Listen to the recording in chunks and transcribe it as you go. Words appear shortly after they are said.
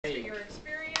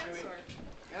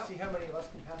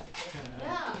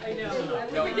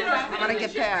want to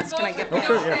get past. Can I get Oh, past?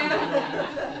 sure, yeah.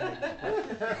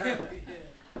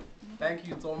 Thank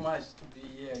you so much to be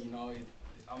here.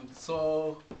 I'm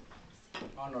so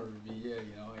honored to be here.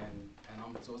 And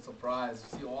I'm so surprised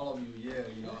to see all of you here.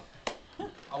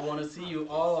 I want to see you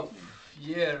all of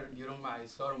here during my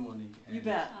ceremony. You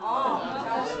bet.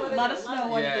 Let us know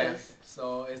what Yeah. it is.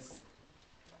 So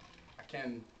I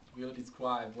can't really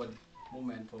describe what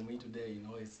moment for me today.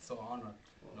 It's so honored.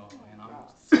 And I'm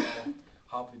so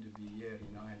happy to be here.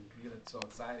 And really so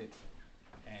excited.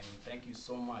 And thank you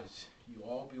so much. You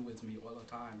all be with me all the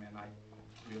time, and I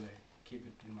really keep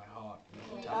it in my heart.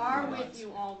 We are with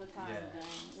you all the time, Yeah.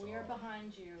 Deng. We are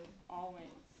behind you, always.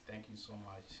 Thank you so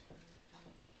much.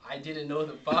 I didn't know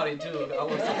the party too. I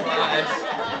was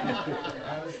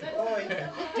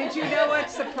surprised. Did you know what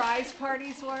surprise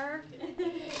parties were?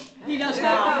 He does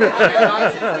now.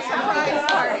 Surprise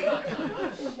party.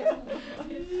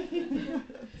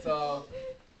 So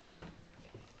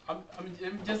I'm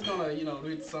just gonna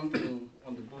read something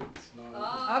on the books.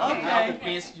 Okay.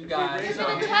 Please, you guys. You're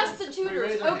going to test the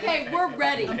tutors. Okay, we're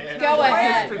ready. Go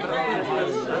ahead.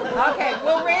 Okay,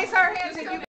 we'll raise our hands if you